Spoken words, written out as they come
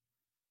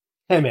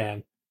Hey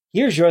man,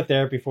 here's your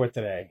therapy for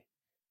today.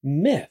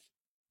 Myth.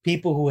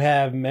 People who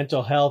have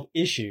mental health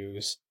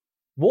issues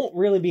won't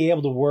really be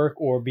able to work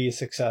or be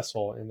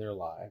successful in their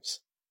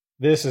lives.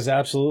 This is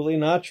absolutely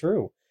not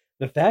true.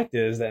 The fact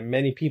is that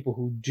many people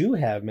who do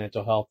have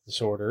mental health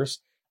disorders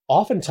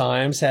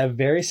oftentimes have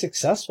very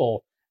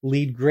successful,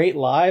 lead great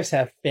lives,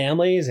 have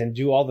families, and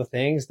do all the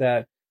things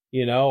that,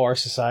 our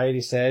society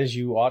says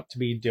you ought to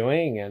be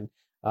doing. And,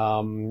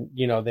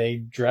 they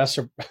dress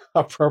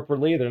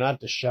appropriately. They're not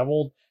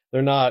disheveled,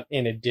 they're not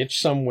in a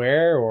ditch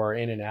somewhere or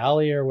in an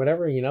alley or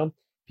whatever.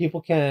 People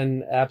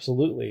can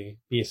absolutely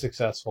be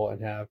successful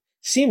and have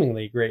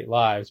seemingly great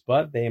lives,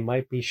 but they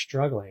might be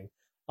struggling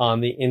on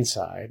the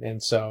inside.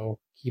 And so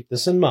keep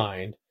this in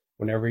mind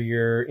whenever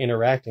you're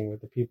interacting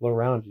with the people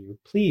around you.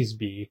 Please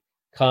be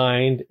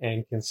kind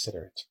and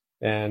considerate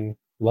and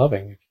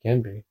loving if you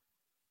can be.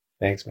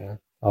 Thanks, man.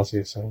 I'll see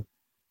you soon.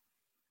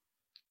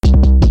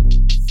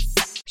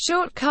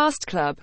 Short Cast Club